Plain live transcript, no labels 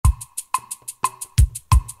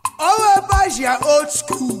because you are old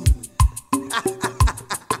school.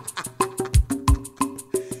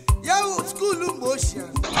 You're old school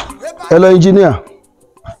motion. Hello, engineer.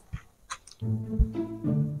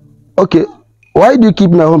 Okay, why do you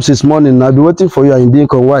keep me at home since morning? I've been waiting for you and you didn't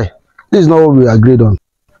come. Why? This is not what we agreed on.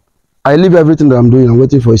 I leave everything that I'm doing. I'm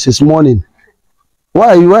waiting for you since morning. Why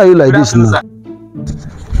are you like this now? Sir.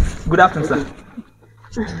 Good afternoon, sir.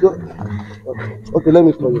 Okay, let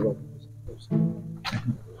me call you back.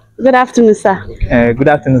 Good afternoon, sir. Good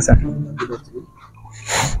afternoon, sir.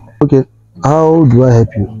 Okay, how do I help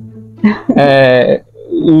you?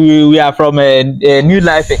 We are from New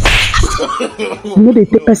Life. You know they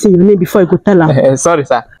take person your name before you go tell them. Sorry,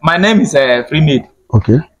 sir. My name is Freemade.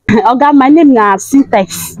 Okay. Oga, my name is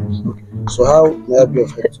Syntax. So how may I be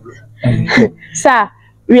of help to you? Sir,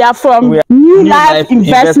 we are from New Life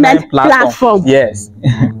Investment Platform. Yes.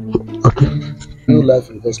 Okay. New Life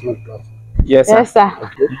Investment Platform. Yes, sir. Yes, sir.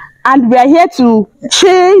 Okay. And we are here to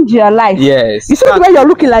change your life. Yes. You see the way you're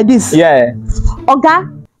looking like this? Yeah.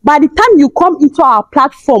 Oga, by the time you come into our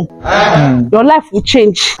platform, your life will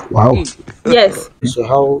change. Wow. Yes. So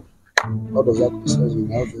how does that concern you?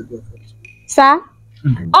 How do you be of help to you? Sir,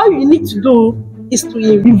 all you need to do is to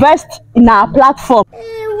invest in our platform.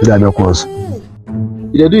 That make sense.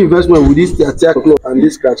 You do investment with this tear cloth and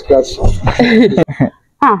this scratch.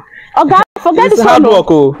 Oga, forget this hard one.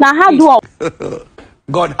 work. Now hard work.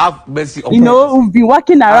 God have mercy on You know, we've been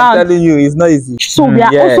working around. I'm telling you, it's not easy. So we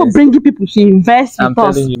are also bringing people to invest with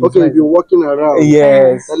us. telling you. Okay, you've been walking around.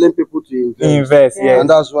 Yes. Telling people to Invest, yes. And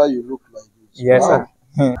that's why you look like this. Yes, Wow.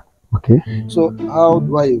 sir. Okay. So how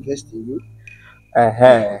do I invest in you?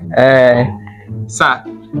 Sir,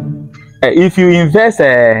 if you invest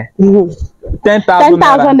 10,000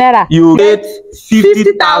 10,000 naira. you get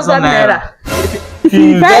 50,000 naira. If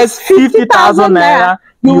you invest 50,000 naira,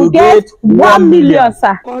 you get 1 million,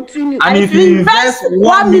 sir. And if you invest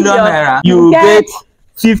 1 million naira, you get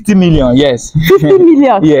 50 million. Yes. 50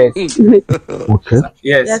 million. Yes. Okay.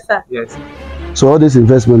 Yes. Yes, sir. Yes. So all this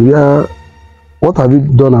investment, what have you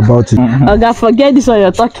done about it? Oga, forget this when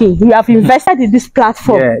you're talking. We have invested in this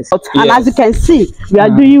platform. Yes. And Yes. as you can see, we are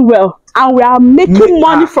doing well. And we are making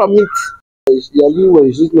money from it.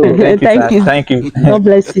 Thank you. Thank you. God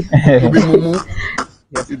bless you.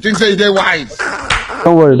 You think so they wise?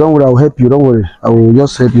 Don't worry, I'll help you. Don't worry. I will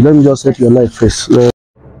just help you. Let me just help your life first.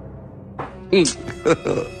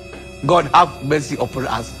 God have mercy upon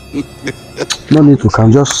us. No need to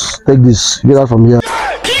come. Just take this. Get out from here.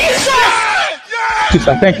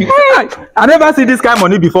 Thank you. I never seen this kind of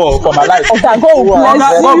money before for my life. Oga, God will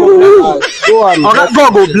bless you.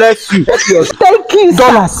 God will bless you. Thank you, sir.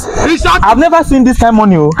 Dollars. I've never seen this kind of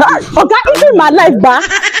money. Oga, even my life back.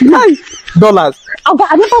 Dollars. Oga,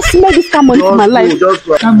 I never seen this kind of money in my life.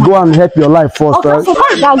 Go and help your life first. Okay, Right? so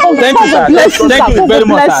Thank you, sir. Thank you very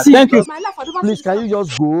much, sir. Thank you. Please, can you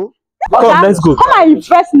just go? Come, let's go. Come and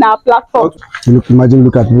invest in our platform. Look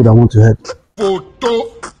at people that want to help.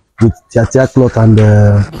 With tear cloth and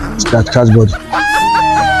scratch body.